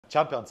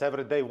champions,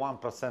 every day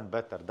 1%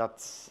 better.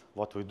 That's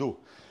what we do.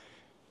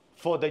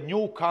 For the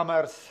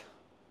newcomers,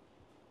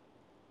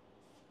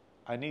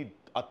 I need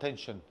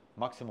attention,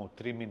 maximum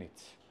 3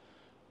 minutes.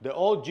 The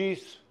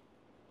OGs,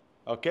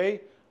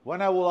 okay,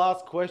 when I will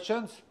ask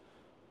questions,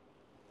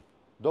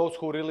 those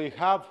who really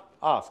have,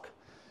 ask.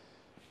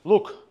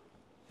 Look,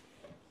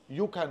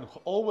 you can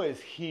always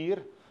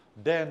hear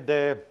then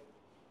the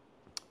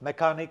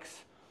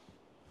mechanics,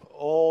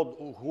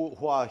 all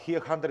who are here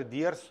 100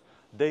 years,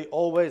 they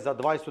always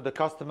advise to the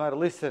customer,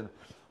 listen,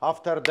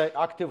 after the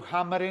active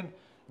hammering,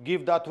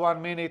 give that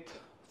 1 minute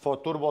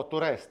for turbo to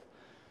rest.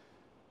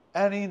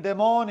 And in the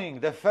morning,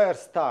 the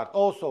first start,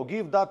 also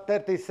give that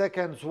 30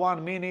 seconds,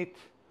 1 minute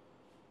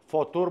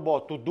for turbo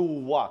to do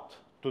what?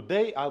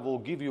 Today I will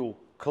give you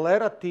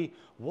clarity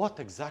what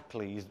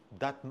exactly is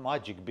that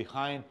magic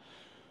behind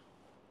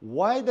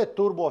why the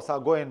turbos are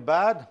going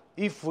bad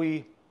if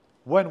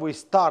when we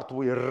start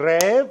we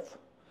rev,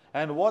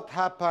 and what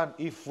happens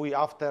if we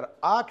after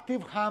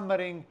active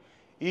hammering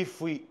if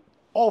we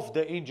off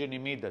the engine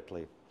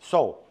immediately.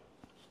 So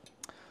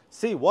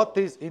see what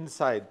is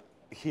inside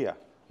here.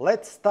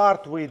 Let's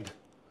start with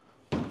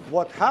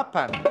what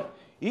happened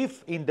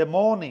if in the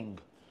morning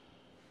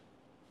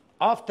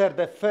after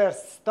the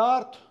first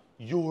start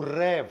you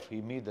rev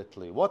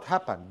immediately. What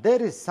happened?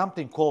 There is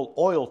something called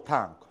oil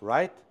tank,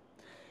 right?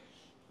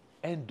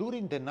 And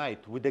during the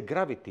night with the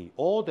gravity,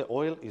 all the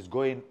oil is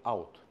going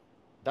out.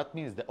 That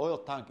means the oil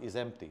tank is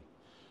empty.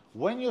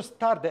 When you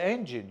start the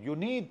engine, you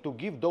need to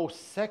give those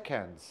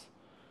seconds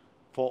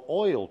for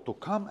oil to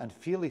come and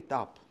fill it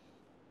up.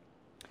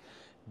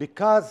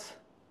 Because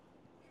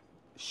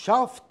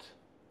shaft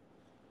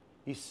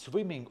is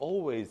swimming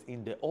always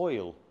in the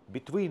oil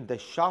between the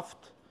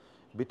shaft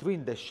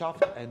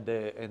and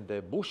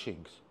the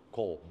bushings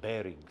called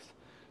bearings.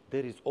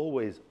 There is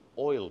always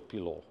oil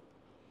pillow.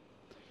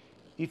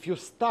 If you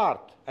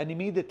start and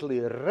immediately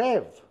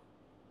rev,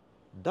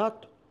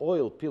 that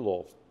oil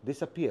pillow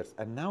disappears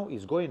and now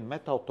is going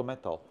metal to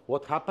metal.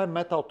 What happened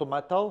metal to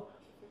metal?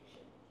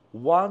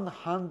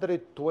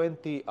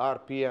 120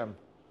 RPM.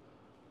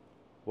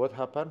 What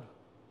happened?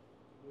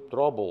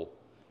 Trouble.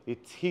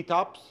 It heat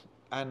up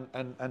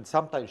and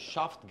sometimes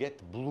shaft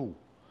get blue.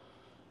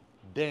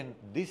 Then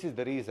this is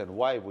the reason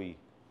why we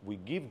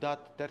give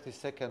that 30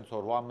 seconds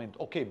or 1 minute.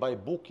 Okay, by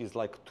book is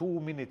like 2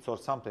 minutes or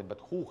something,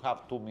 but who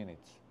have 2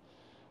 minutes?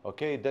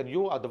 Okay, then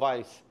you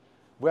advise,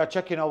 we are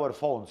checking our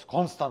phones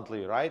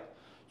constantly, right?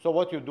 So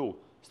what you do,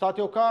 start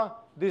your car,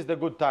 this is the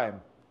good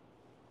time.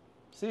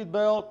 Seat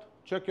belt,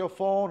 check your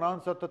phone,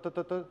 answer,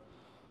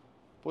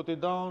 put it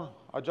down,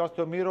 adjust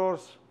your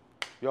mirrors,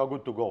 you are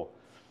good to go.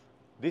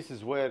 This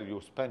is where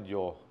you spend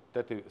your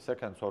 30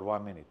 seconds or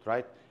 1 minute,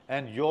 right?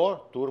 And your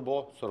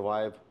turbo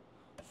survive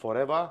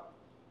forever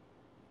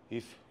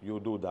if you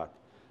do that.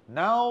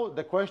 Now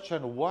the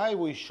question why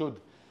we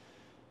should,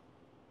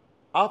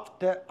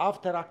 after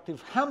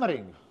active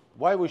hammering,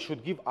 why we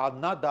should give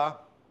another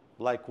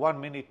like 1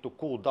 minute to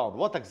cool down.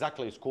 What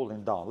exactly is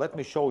cooling down? Let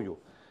me show you.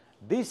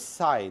 This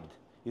side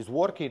is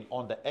working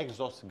on the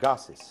exhaust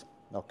gases,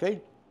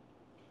 okay?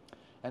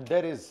 And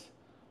there is,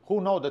 who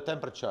know the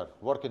temperature,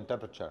 working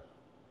temperature?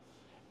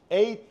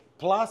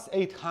 Plus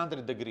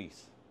 800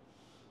 degrees.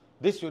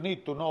 This you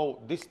need to know,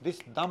 these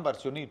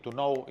numbers you need to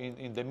know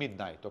in the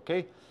midnight,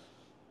 okay?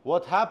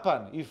 What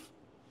happens if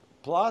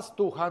plus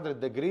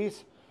 200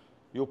 degrees,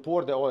 you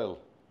pour the oil,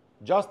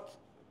 just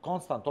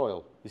constant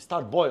oil, it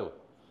start boil,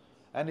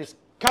 and it's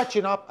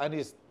catching up and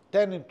it's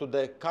turning to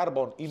the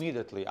carbon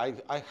immediately.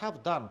 I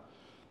have done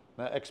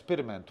an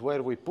experiment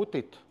where we put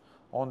it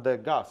on the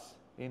gas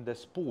in the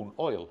spoon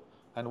oil,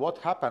 and what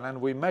happened, and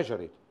we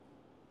measure it.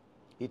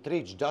 It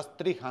reached just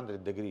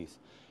 300 degrees.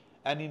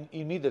 And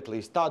immediately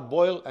start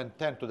boil and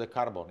turn to the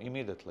carbon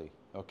immediately,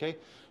 okay?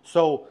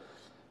 So,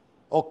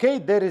 okay,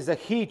 there is a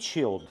heat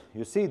shield.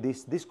 You see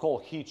this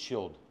called heat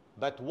shield.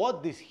 But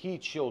what this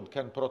heat shield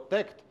can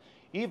protect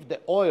if the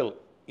oil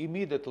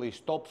immediately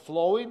stop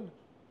flowing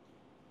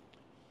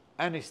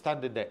and it's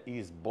standing there,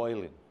 is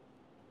boiling.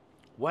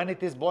 When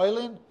it is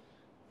boiling,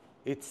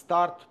 it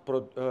start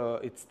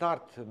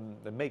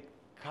make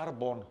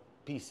carbon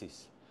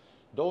pieces.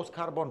 Those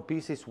carbon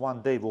pieces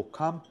one day will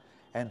come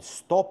and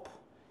stop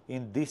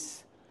in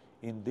this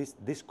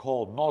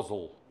called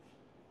nozzle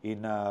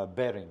in a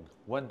bearing.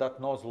 When that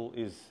nozzle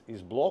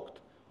is blocked,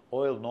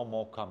 oil no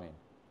more coming.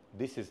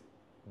 This is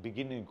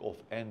beginning of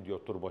end your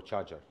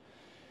turbocharger.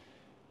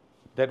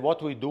 Then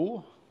what we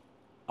do,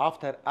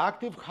 after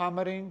active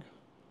hammering,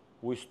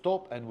 we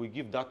stop and we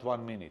give that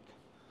 1 minute.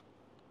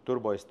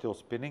 Turbo is still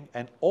spinning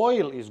and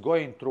oil is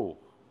going through.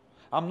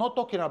 I'm not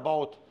talking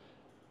about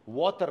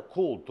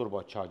water-cooled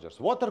turbochargers.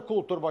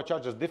 Water-cooled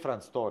turbochargers,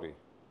 different story.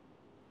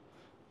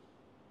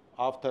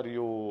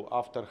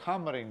 After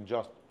hammering,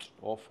 just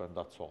off and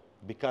that's all.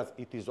 Because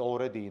it is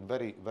already in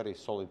very, very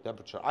solid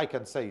temperature. I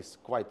can say it's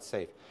quite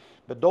safe.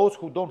 But those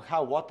who don't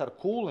have water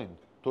cooling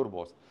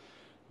turbos,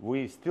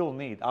 we still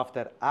need,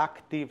 after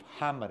active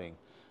hammering,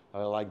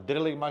 like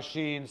drilling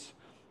machines,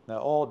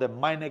 all the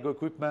mining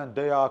equipment,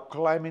 they are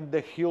climbing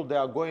the hill, they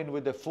are going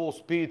with the full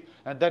speed,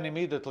 and then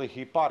immediately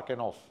he park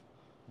and off.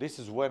 This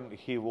is when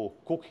he will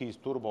cook his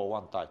turbo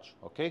one touch,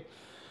 okay?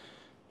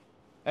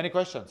 Any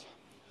questions?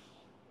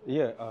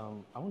 Yeah,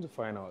 I want to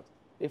find out,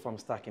 if I'm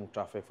stuck in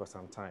traffic for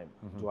some time,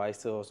 do I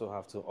still also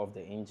have to off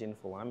the engine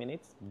for 1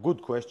 minute?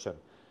 Good question.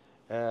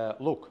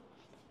 Look,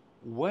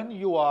 when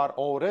you are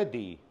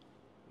already,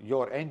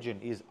 your engine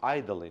is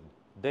idling,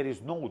 there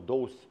is no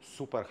those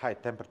super high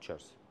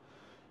temperatures.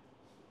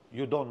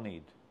 You don't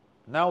need.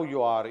 Now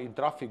you are in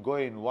traffic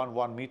going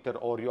 1 meter,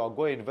 or you are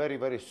going very,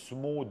 very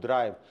smooth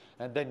drive,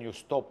 and then you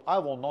stop. I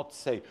will not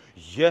say,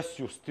 yes,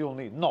 you still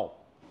need. No,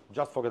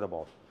 just forget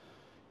about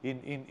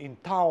it. In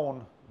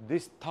town,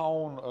 this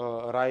town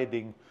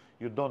riding,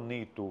 you don't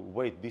need to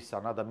wait this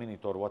another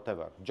minute or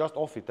whatever. Just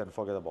off it and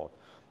forget about it.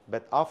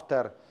 But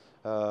after,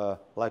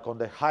 like on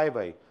the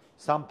highway,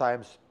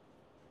 sometimes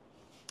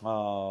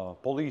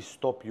police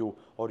stop you,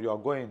 or you are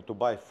going to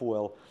buy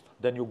fuel,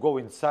 then you go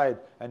inside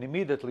and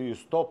immediately you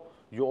stop,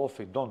 you off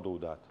it. Don't do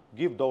that.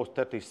 Give those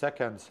 30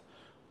 seconds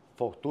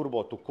for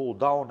turbo to cool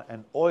down,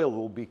 and oil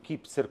will be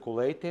keep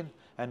circulating,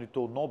 and it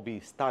will not be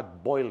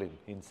start boiling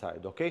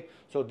inside, okay?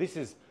 So this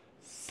is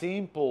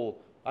simple.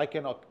 I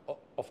cannot,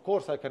 of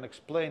course I can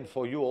explain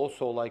for you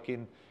also like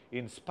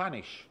in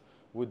Spanish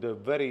with the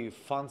very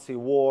fancy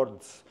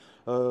words,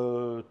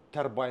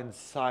 turbine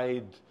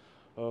side,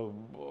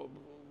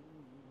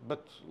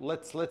 but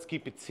let's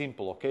keep it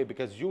simple, okay?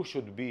 Because you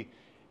should be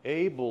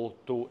able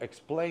to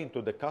explain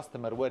to the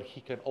customer where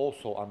he can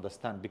also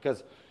understand,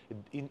 because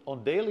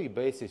on daily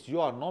basis you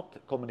are not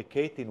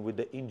communicating with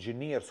the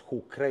engineers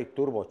who create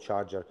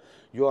turbocharger.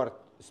 You are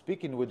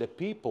speaking with the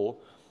people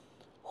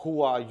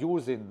who are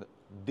using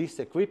this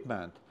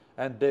equipment,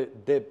 and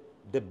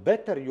the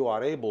better you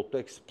are able to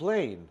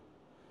explain,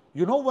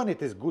 you know when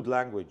it is good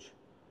language,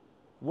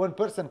 when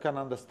person can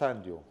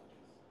understand you.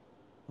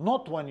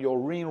 Not when your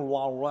ring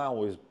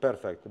wow is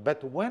perfect,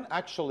 but when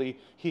actually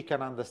he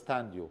can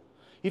understand you.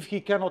 If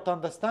he cannot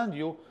understand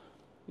you,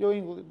 your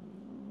English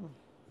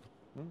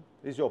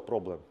is your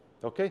problem,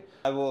 okay?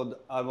 I would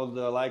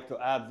like to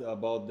add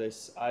about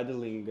this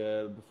idling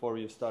before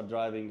you start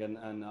driving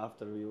and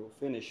after you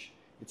finish.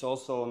 It's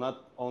also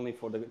not only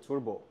for the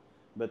turbo,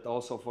 but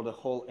also for the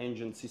whole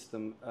engine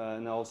system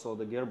and also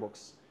the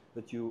gearbox,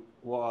 that you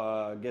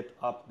get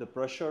up the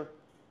pressure,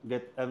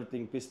 get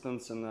everything,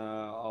 pistons and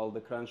all the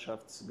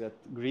crankshafts get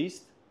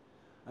greased.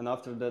 And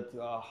after that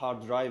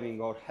hard driving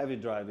or heavy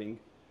driving,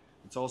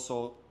 it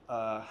also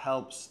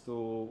helps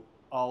to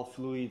all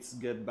fluids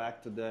get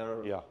back to their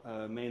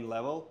main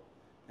level,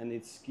 and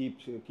it's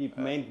keep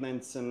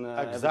maintenance and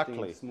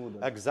everything smoother.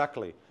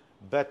 Exactly.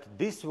 But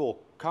this will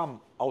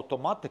come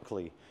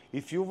automatically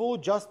if you will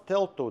just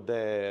tell to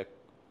the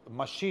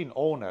machine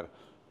owner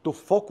to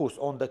focus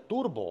on the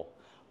turbo.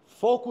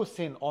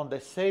 Focusing on the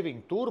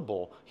saving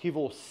turbo, he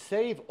will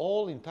save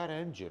all entire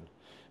engine.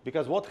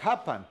 Because what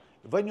happened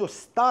when you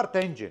start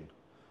engine,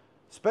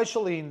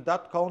 especially in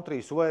that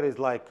countries where it's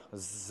like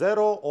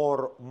 0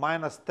 or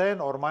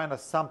 -10 or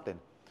minus something,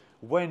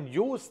 when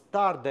you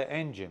start the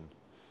engine,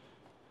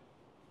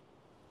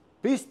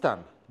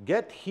 piston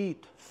get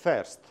heat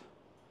first,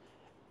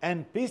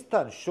 and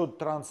piston should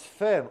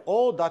transfer,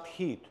 all that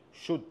heat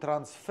should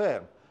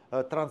transfer,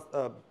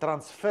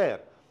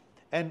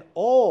 and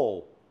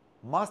all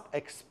must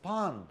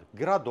expand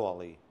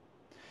gradually.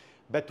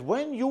 But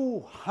when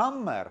you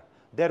hammer,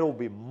 there will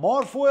be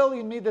more fuel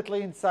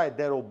immediately inside,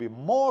 there will be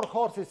more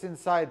horses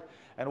inside,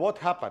 and what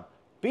happened?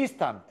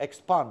 Piston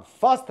expand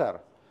faster.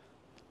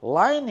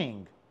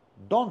 Lining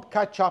don't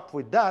catch up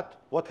with that.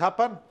 What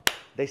happened?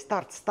 They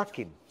start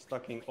stacking.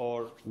 Stacking,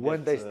 or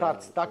when they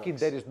start stacking,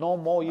 there is no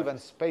more even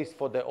space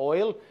for the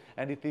oil,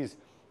 and it is,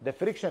 the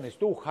friction is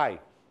too high.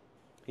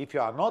 If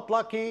you are not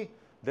lucky,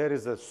 there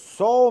is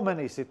so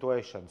many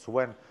situations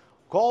when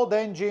cold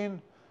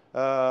engine,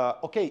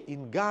 okay,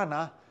 in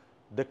Ghana,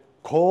 the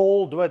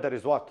cold weather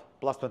is what?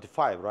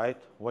 +25, right?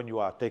 When you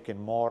are taking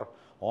more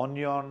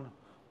onion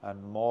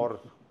and more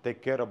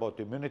take care about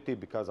immunity,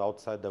 because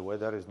outside the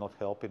weather is not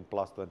helping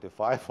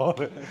 +25.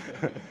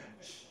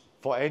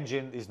 For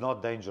engine is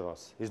not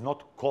dangerous, it's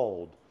not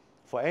cold.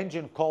 For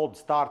engine, cold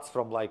starts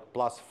from like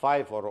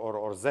 +5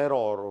 or 0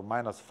 or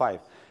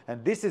 -5.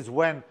 And this is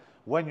when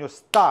you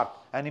start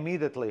and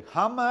immediately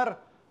hammer,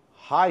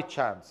 high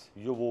chance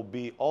you will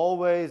be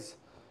always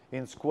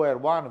in square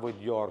one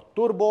with your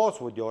turbos,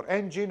 with your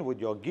engine, with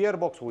your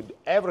gearbox, with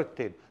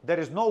everything. There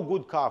is no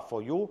good car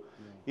for you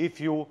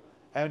if you,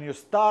 and you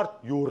start,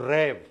 you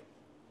rev.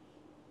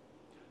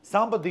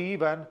 Somebody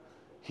even,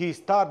 he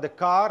start the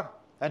car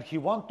and he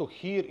want to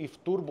hear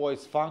if turbo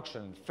is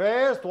functioning.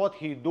 First what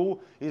he do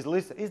is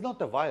listen. It's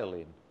not a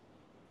violin.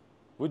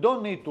 We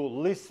don't need to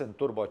listen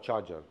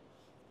turbocharger.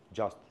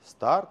 Just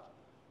start,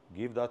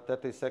 give that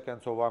 30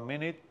 seconds or 1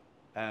 minute,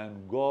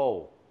 and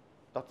go.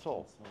 That's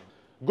all.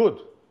 Good.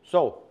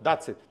 So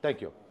that's it.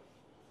 Thank you.